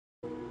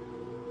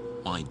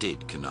Why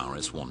did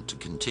Canaris want to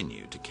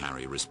continue to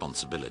carry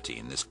responsibility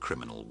in this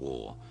criminal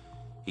war?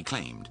 He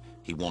claimed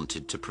he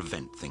wanted to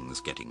prevent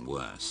things getting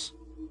worse.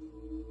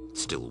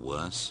 Still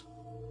worse?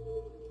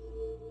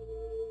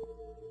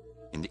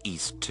 In the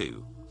East,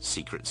 too,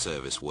 Secret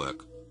Service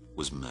work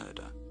was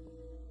murder.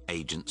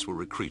 Agents were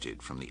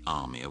recruited from the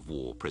army of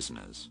war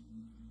prisoners.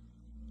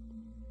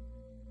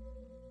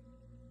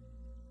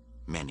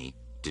 Many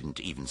didn't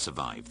even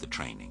survive the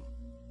training.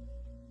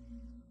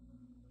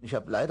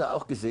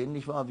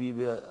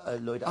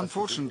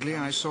 Unfortunately,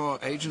 I saw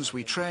agents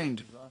we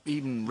trained,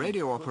 even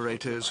radio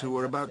operators who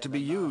were about to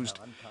be used.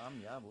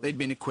 They'd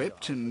been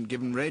equipped and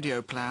given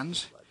radio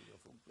plans.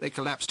 They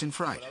collapsed in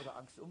fright.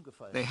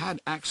 They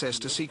had access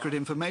to secret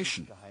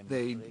information.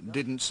 They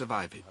didn't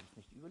survive it.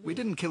 We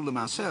didn't kill them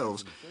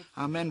ourselves.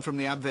 Our men from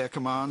the Abwehr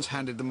commands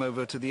handed them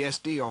over to the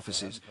SD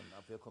offices.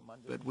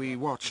 But we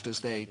watched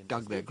as they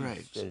dug their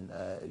graves.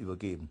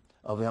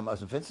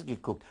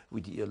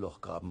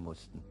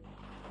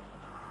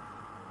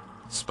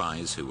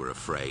 Spies who were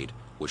afraid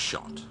were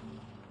shot.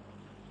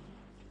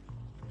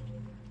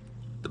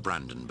 The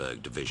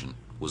Brandenburg Division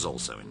was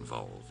also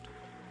involved.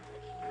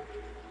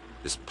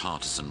 This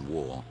partisan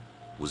war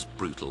was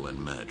brutal and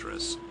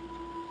murderous.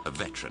 A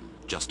veteran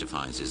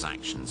justifies his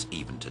actions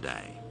even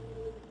today.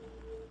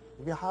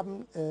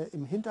 Behind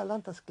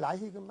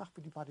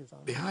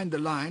the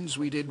lines,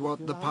 we did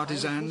what the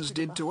partisans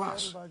did to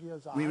us.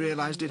 We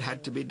realized it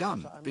had to be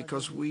done,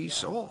 because we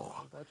saw.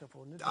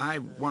 I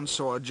once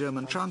saw a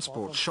German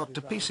transport shot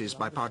to pieces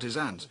by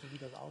partisans.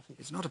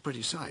 It's not a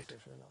pretty sight.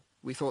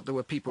 We thought there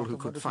were people who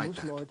could fight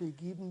that.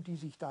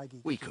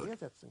 We could.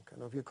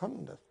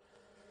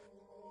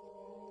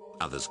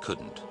 Others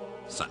couldn't,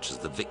 such as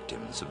the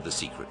victims of the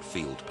secret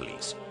field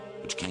police,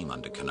 which came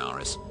under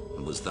Canaris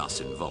and was thus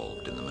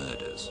involved in the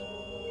murders.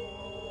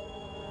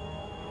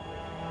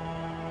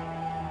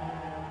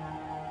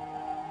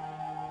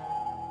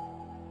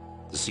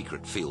 The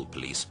secret field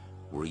police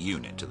were a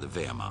unit of the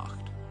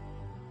Wehrmacht.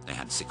 They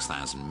had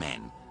 6,000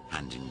 men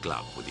hand in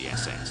glove with the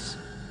SS.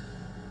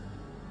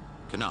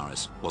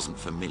 Canaris wasn't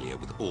familiar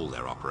with all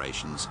their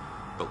operations,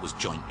 but was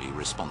jointly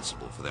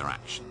responsible for their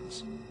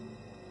actions.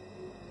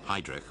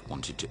 Heydrich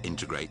wanted to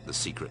integrate the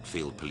secret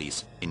field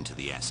police into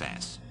the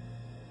SS.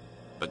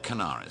 But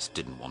Canaris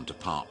didn't want to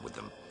part with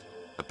them.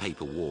 A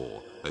paper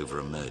war over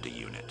a murder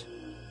unit.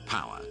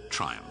 Power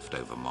triumphed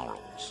over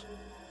morals.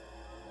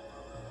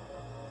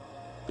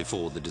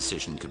 Before the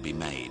decision could be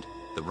made,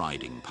 the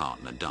riding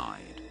partner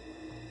died.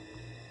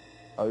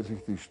 I was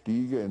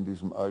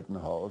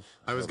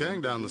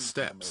going down the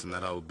steps in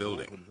that old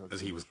building as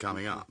he was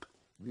coming up.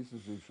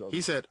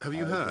 He said, "Have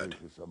you heard?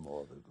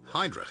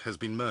 Heydrich has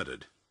been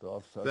murdered."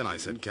 Then I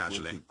said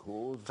casually,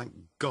 "Thank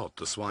God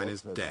the swine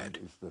is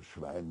dead."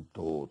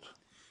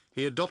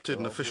 He adopted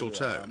an official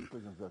tone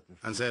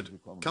and said,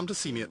 "Come to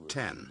see me at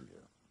 10.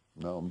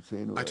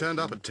 I turned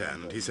up at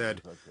 10 and he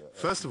said,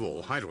 "First of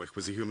all, Heydrich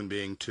was a human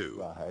being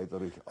too.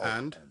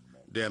 And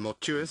der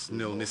mortuus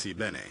nil nisi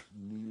bene.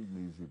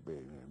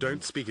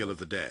 Don't speak ill of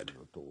the dead.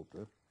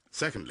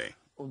 Secondly,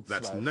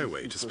 that's no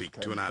way to speak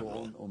to an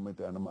admiral."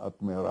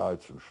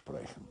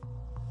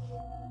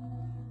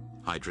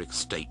 Heydrich's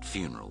state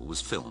funeral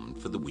was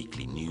filmed for the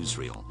weekly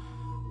newsreel.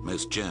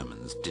 Most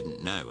Germans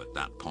didn't know at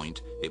that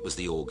point it was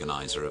the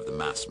organizer of the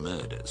mass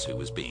murders who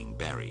was being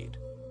buried.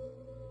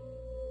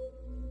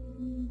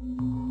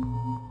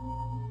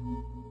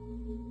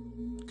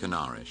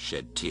 Canaris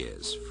shed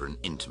tears for an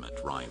intimate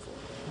rival.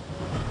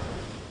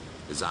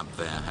 His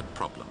Abwehr had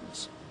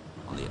problems.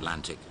 On the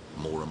Atlantic,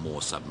 more and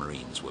more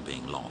submarines were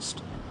being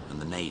lost, and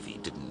the Navy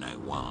didn't know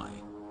why.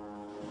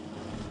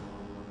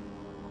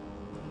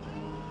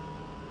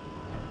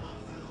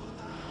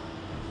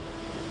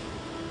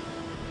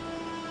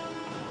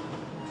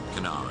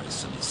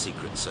 Canaris and his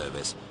Secret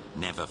Service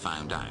never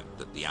found out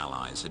that the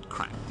Allies had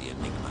cracked the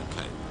Enigma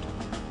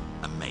code,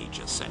 a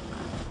major setback.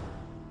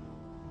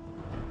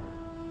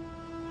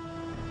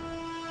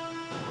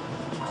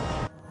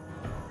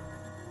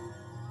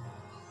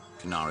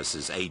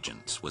 Canaris's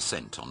agents were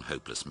sent on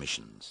hopeless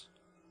missions.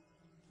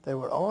 They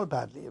were all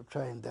badly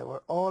trained. They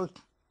were all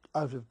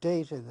out of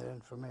date in their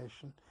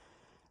information.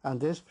 And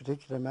this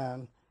particular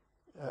man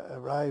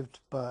arrived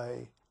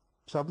by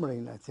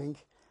submarine, I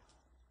think,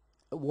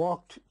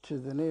 walked to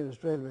the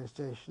nearest railway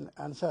station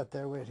and sat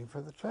there waiting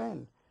for the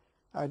train.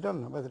 I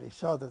don't know whether he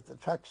saw that the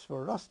tracks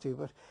were rusty,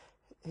 but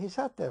he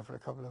sat there for a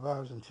couple of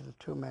hours until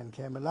two men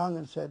came along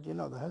and said, "You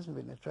know, there hasn't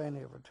been a train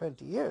here for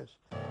 20 years.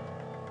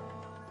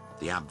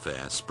 The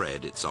Abwehr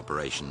spread its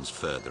operations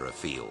further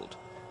afield.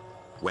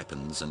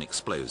 Weapons and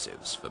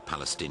explosives for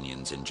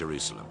Palestinians in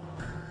Jerusalem.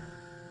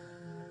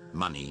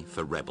 Money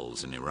for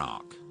rebels in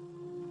Iraq.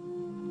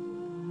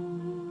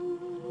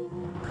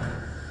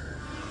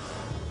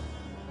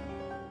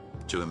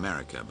 To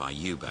America by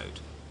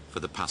U-boat for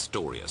the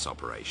Pastorius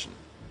operation.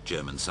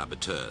 German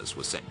saboteurs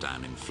were set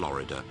down in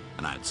Florida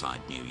and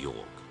outside New York.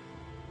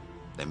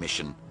 Their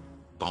mission,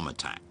 bomb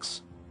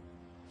attacks,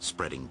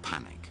 spreading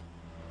panic.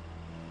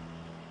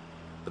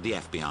 But the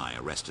FBI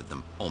arrested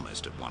them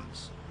almost at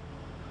once.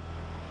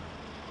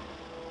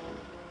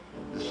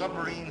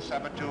 submarine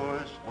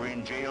saboteurs were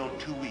in jail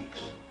 2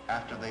 weeks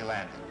after they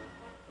landed.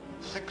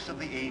 6 of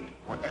the 8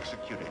 were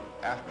executed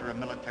after a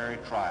military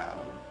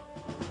trial.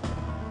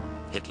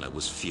 Hitler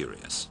was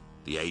furious.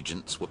 The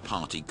agents were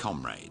party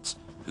comrades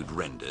who'd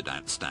rendered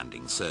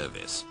outstanding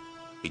service.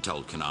 He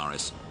told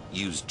Canaris,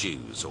 use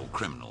Jews or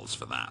criminals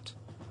for that.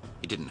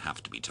 He didn't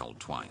have to be told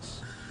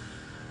twice.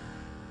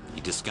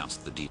 He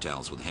discussed the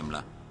details with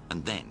Himmler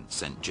and then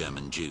sent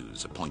German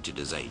Jews appointed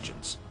as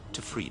agents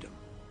to freedom.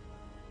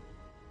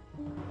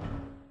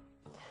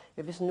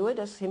 Wir wissen nur,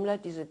 dass Himmler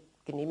diese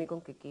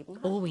Genehmigung gegeben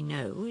hat. All we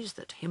know is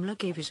that Himmler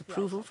gave his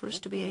approval for us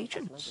to be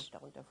agents.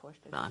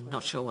 But I'm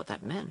not sure what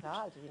that meant.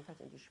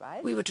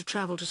 We were to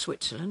travel to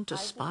Switzerland to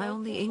spy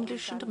on the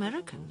English and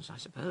Americans, I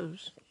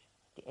suppose.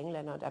 Die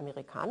Engländer und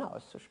Amerikaner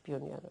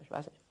auszuspionieren, ich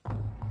weiß nicht.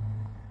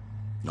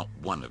 Not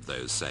one of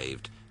those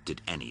saved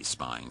did any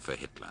spying for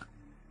Hitler.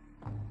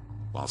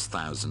 Whilst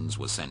thousands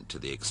were sent to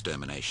the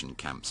extermination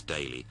camps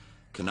daily,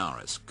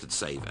 Canaris could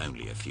save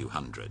only a few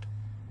hundred.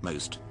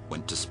 Most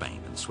went to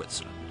Spain and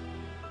Switzerland.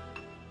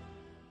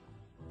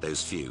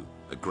 Those few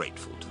are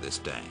grateful to this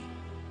day.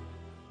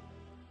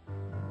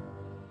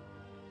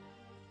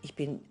 Ich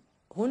bin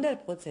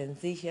 100%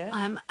 sicher.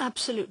 I am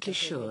absolutely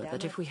sure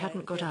that if we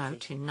hadn't got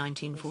out in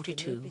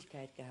 1942,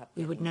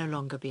 we would no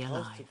longer be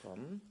alive.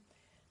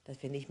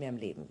 Dass wir nicht mehr am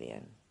Leben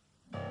wären.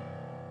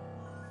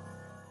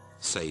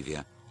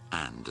 Saviour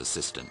and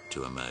assistant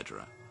to a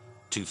murderer.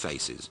 Two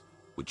faces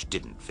which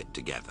didn't fit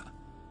together.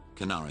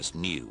 Canaris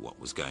knew what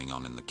was going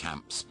on in the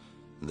camps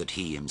and that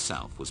he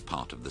himself was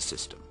part of the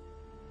system.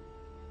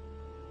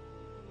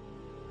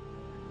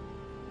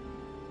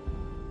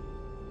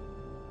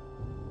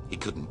 He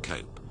couldn't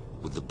cope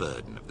with the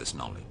burden of this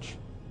knowledge.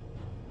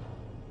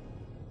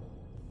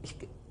 Ich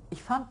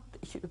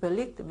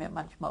überlegte mir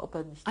manchmal, ob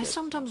nicht. I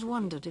sometimes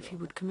wondered if he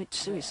would commit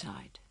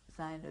suicide.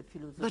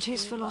 But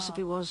his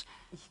philosophy was,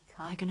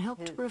 I can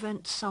help to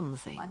prevent some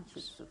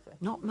things.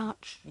 Not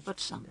much, but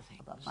some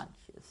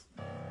things.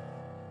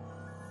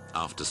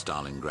 After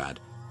Stalingrad,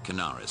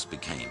 Canaris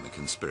became a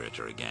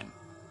conspirator again.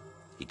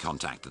 He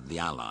contacted the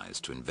Allies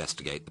to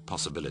investigate the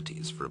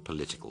possibilities for a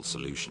political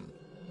solution.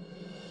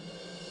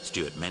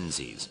 Stuart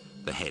Menzies,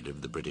 the head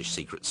of the British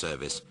Secret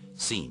Service,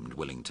 seemed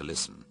willing to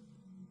listen.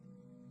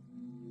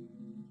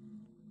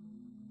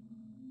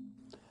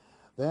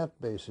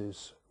 That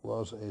basis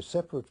was a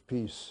separate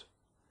piece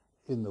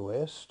in the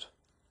West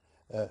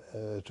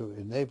to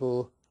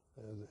enable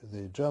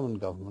the German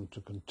government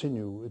to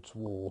continue its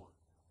war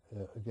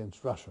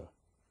against Russia.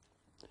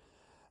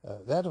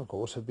 That, of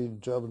course, had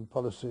been German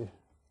policy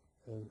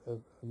a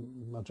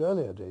much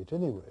earlier date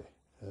anyway.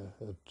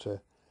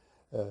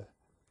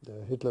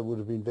 Hitler would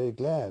have been very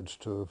glad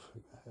to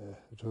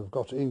have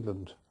got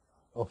England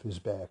off his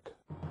back.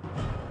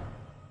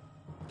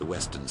 The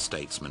Western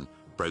statesmen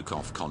broke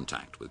off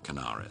contact with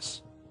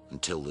Canaris.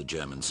 Until the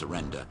German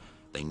surrender,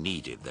 they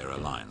needed their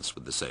alliance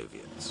with the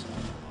Soviets.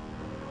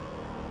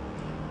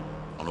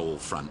 On all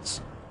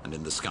fronts and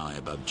in the sky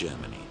above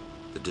Germany,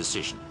 the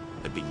decision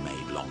had been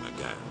made long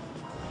ago.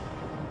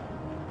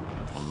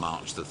 On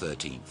March the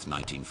 13th,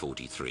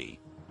 1943,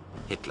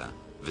 Hitler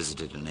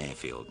visited an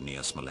airfield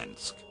near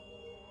Smolensk.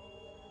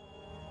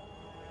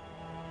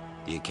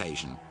 The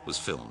occasion was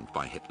filmed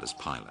by Hitler's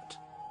pilot.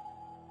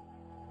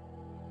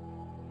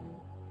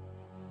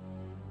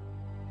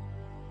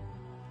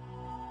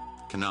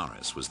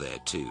 Canaris was there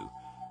too.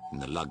 In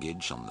the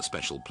luggage on the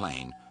special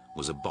plane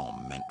was a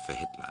bomb meant for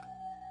Hitler.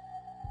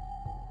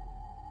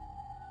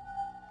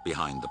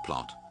 Behind the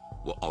plot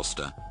were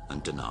Oster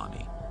and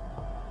Denani.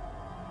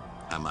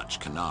 How much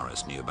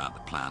Canaris knew about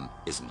the plan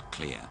isn't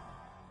clear.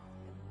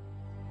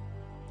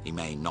 He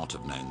may not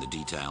have known the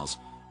details,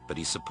 but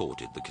he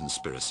supported the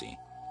conspiracy.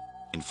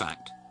 In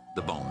fact,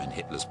 the bomb in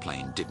Hitler's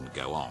plane didn't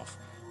go off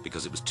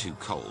because it was too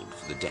cold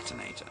for the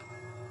detonator.